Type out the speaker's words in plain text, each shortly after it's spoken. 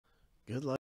Good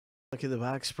luck in the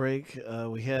box break.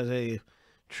 We had a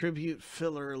tribute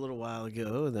filler a little while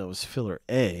ago, and that was filler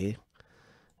A.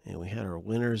 And we had our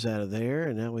winners out of there,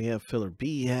 and now we have filler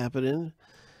B happening.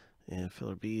 And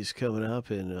filler B is coming up,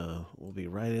 and we'll be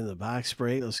right in the box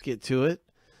break. Let's get to it.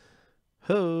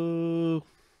 Ho!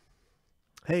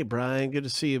 Hey, Brian. Good to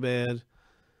see you, man.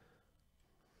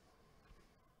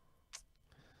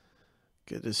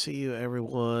 Good to see you,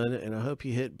 everyone. And I hope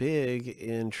you hit big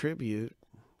in tribute.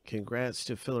 Congrats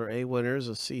to filler A winners.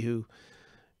 Let's see who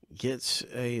gets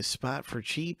a spot for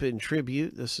cheap in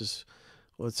tribute. This is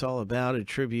what it's all about. A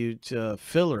tribute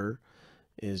filler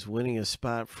is winning a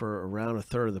spot for around a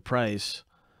third of the price.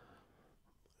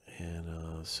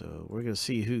 And so we're going to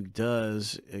see who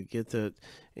does get the,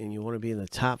 and you want to be in the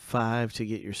top 5 to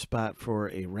get your spot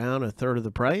for around a third of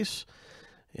the price.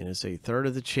 And it's a third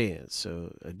of the chance.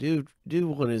 So a do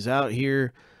one is out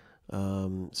here.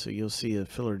 So you'll see a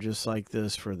filler just like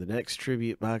this for the next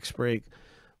tribute box break.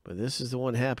 But this is the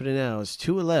one happening now. It's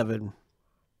 211.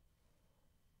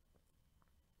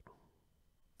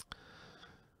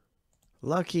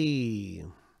 Lucky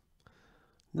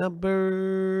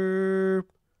number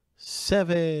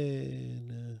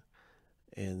 7.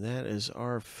 And that is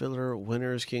our filler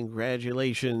winners.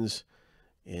 Congratulations.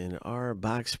 In our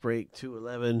box break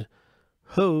 211.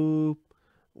 Hope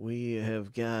we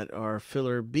have got our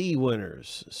filler B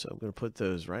winners. So I'm going to put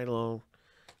those right along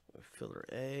with filler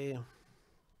A.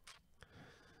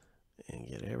 And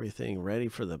get everything ready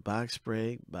for the box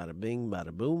break. Bada bing,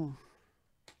 bada boom.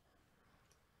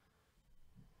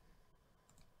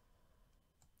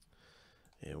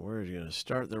 And we're going to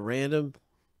start the random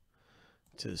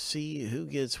to see who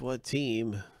gets what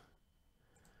team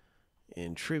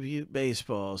in tribute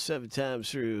baseball. 7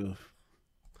 times through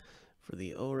for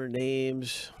the owner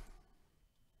names.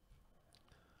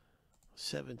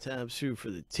 7 times through for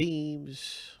the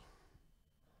teams.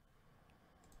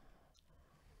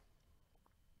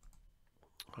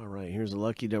 All right, here's a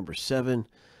lucky number 7,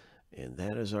 and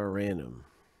that is our random.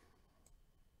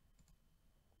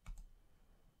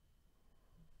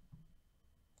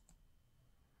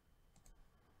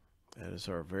 That is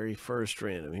our very first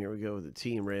random. Here we go with the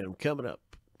team random coming up.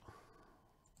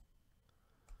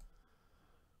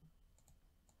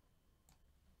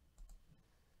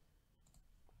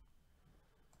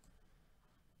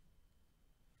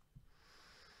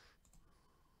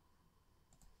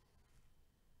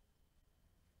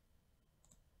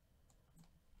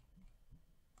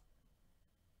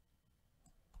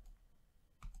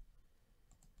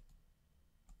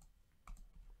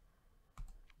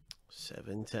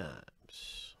 Seven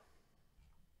times.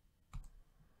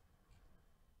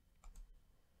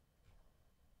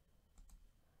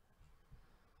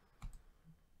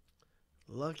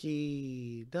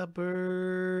 Lucky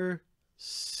number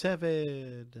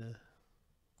 7.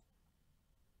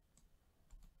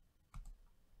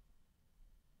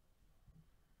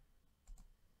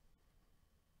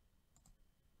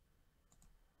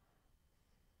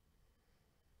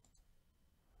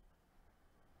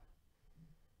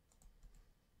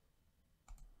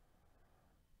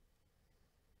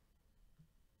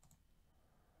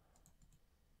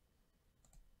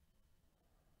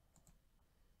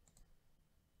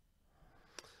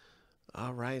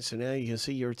 All right, so now you can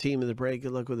see your team in the break.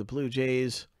 Good luck with the Blue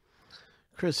Jays.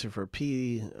 Christopher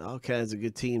P. All kinds of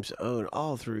good teams own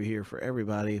all through here for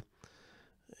everybody.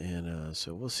 And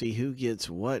so we'll see who gets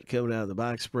what coming out of the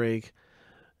box break.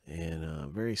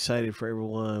 And very excited for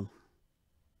everyone.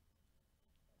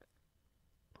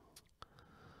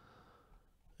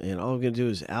 And all I'm going to do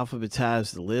is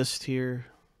alphabetize the list here.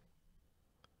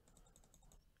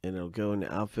 And it'll go in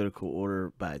alphabetical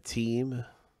order by team.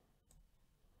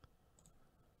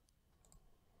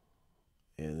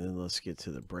 And then let's get to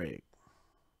the break.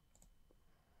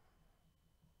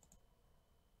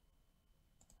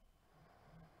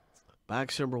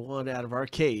 Box number 1 out of our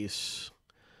case.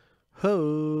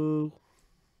 Ho!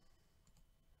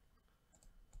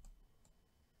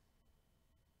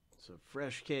 It's a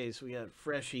fresh case. We got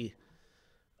freshie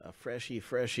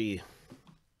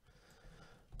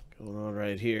going on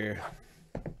right here.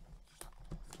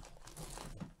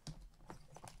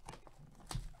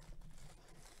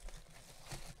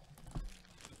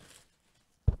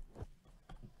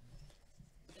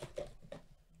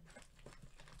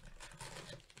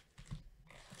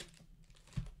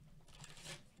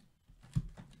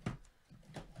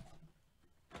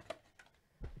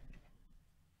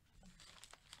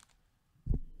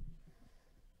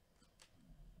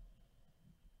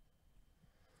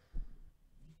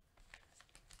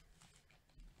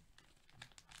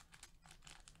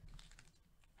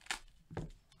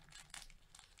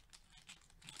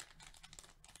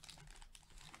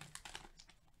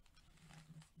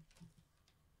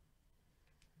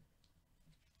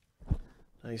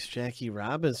 Nice Jackie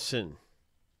Robinson.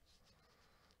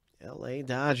 LA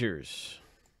Dodgers.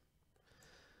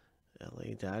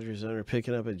 LA Dodgers owner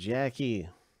picking up a Jackie.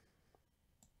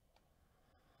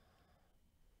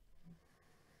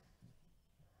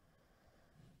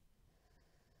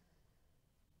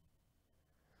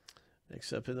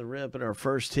 Next up in the rip, and our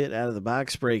first hit out of the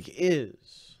box break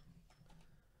is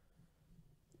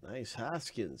nice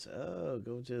Hoskins. Oh,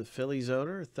 go to the Phillies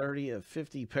owner. 30 of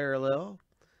 50 parallel.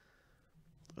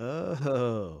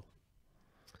 Oh.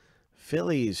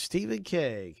 Phillies, Stephen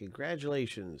K.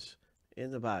 Congratulations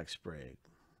in the box break.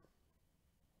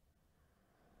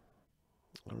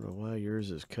 I don't know why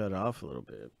yours is cut off a little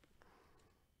bit.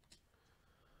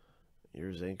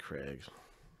 Yours ain't Craig's.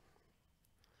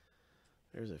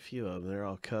 There's a few of them. They're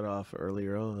all cut off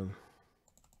earlier on.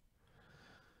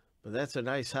 But that's a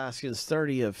nice Hoskins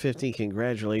 30 of 50.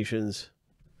 Congratulations.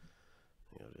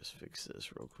 I'll just fix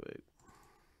this real quick.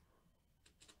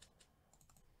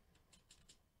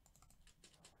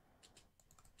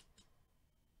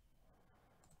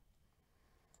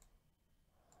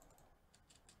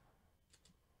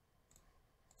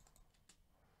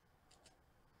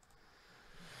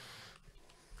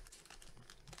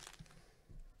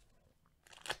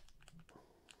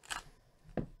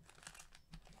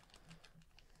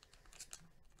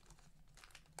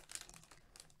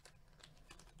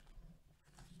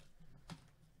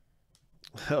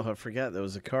 Oh, I forgot there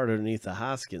was a card underneath the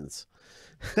Hoskins.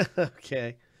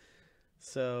 Okay.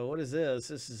 So what is this?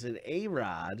 This is an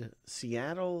A-Rod.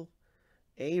 Seattle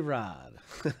A-Rod.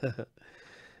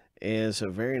 And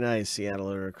so very nice. Seattle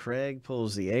owner Craig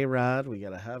pulls the A-Rod. We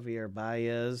got a Javier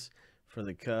Baez for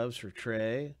the Cubs for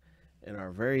Trey. And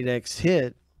our very next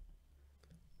hit,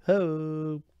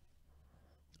 ho,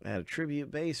 at a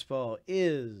tribute baseball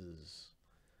is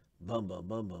bum bum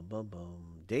bum bum bum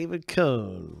bum David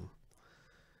Cone.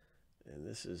 And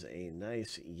this is a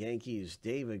nice Yankees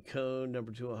David Cone,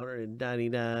 number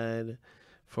 299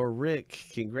 for Rick.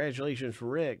 Congratulations,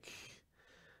 Rick,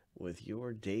 with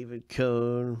your David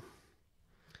Cone.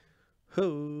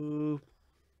 Hoo.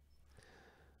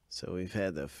 So we've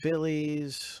had the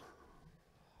Phillies.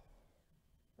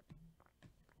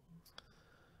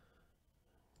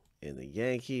 And the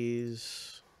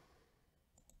Yankees.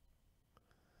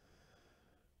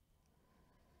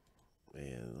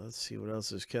 And let's see what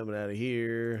else is coming out of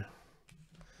here.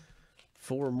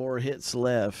 4 more hits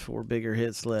left. 4 bigger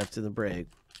hits left in the break.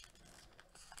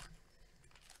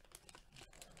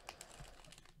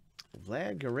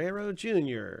 Vlad Guerrero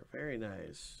Jr. Very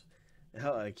nice.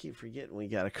 Oh, I keep forgetting we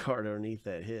got a card underneath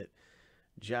that hit.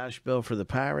 Josh Bell for the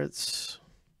Pirates.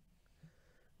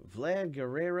 Vlad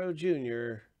Guerrero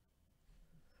Jr.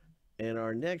 And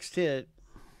our next hit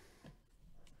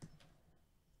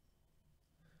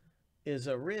is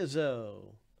a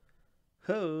Rizzo.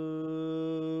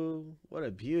 Ho! What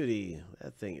a beauty.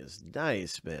 That thing is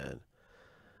nice, man.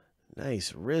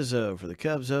 Nice Rizzo for the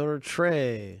Cubs owner,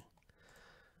 Trey.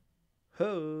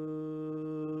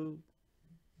 Ho!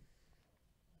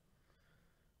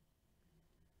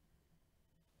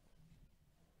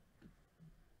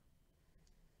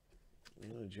 You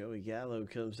know, Joey Gallo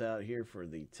comes out here for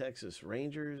the Texas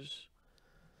Rangers.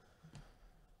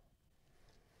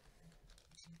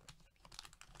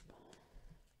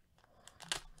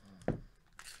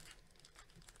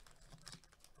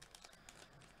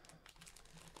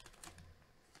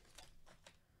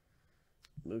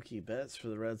 Mookie Betts for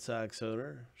the Red Sox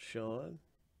owner, Sean.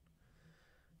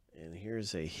 And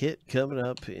here's a hit coming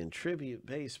up in tribute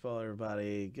baseball,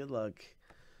 everybody. Good luck.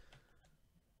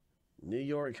 New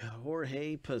York,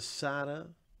 Jorge Posada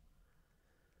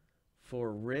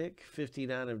for Rick.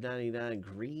 59 of 99,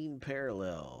 green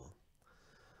parallel.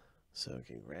 So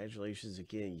congratulations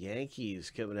again. Yankees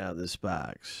coming out of this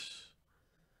box.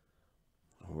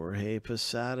 Jorge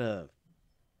Posada.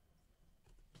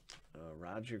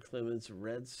 Roger Clemens,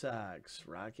 Red Sox.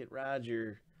 Rocket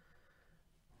Roger.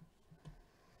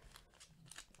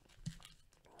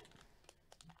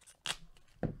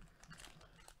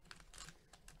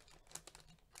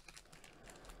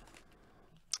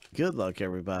 Good luck,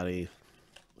 everybody.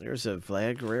 There's a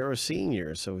Vlad Guerrero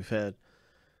Sr. So we've had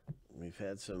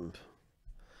some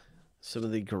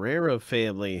of the Guerrero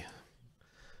family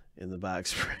in the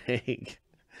box break.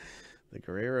 The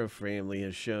Guerrero family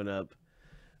has shown up.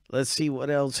 Let's see what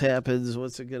else happens.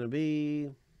 What's it going to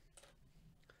be?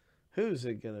 Who's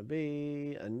it going to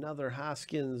be? Another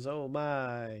Hoskins. Oh,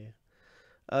 my.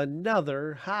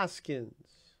 Another Hoskins.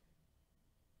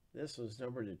 This was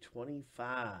numbered to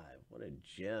 25. What a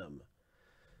gem.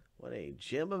 What a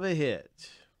gem of a hit.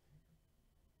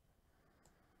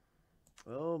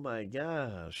 Oh, my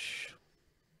gosh.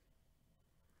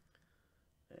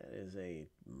 That is a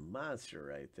monster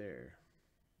right there.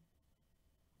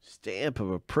 Stamp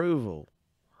of approval.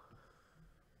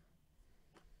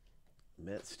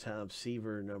 Mets Tom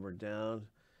Seaver number down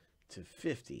to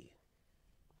 50.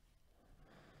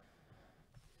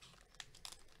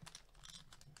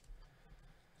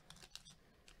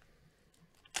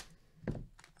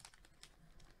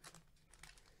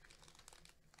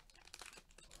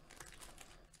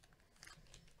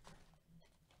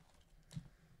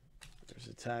 There's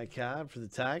a Ty Cobb for the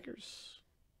Tigers.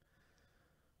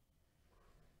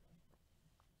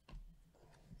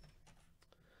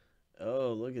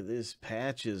 Oh, look at these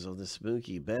patches on this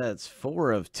Mookie Betts.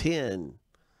 4 of 10.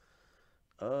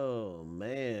 Oh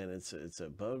man, it's a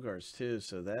Bogarts too.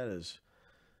 So that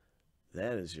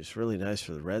is just really nice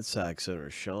for the Red Sox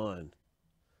owner Sean.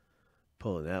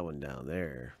 Pulling that one down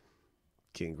there.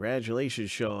 Congratulations,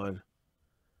 Sean.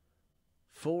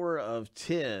 4 of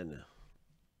 10.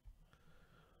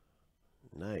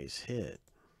 Nice hit.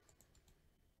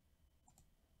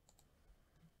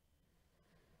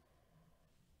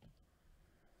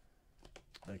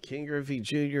 King Griffey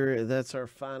Jr., that's our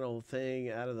final thing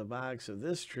out of the box of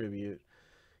this tribute.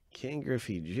 King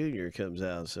Griffey Jr. comes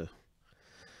out. So,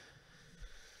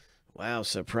 wow,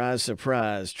 surprise,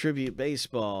 surprise. Tribute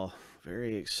baseball.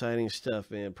 Very exciting stuff,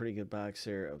 man. Pretty good box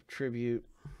there of tribute.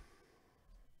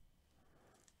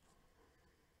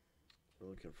 We're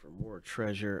looking for more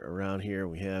treasure around here.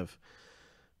 We have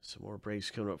some more breaks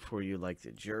coming up for you, like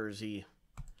the jersey.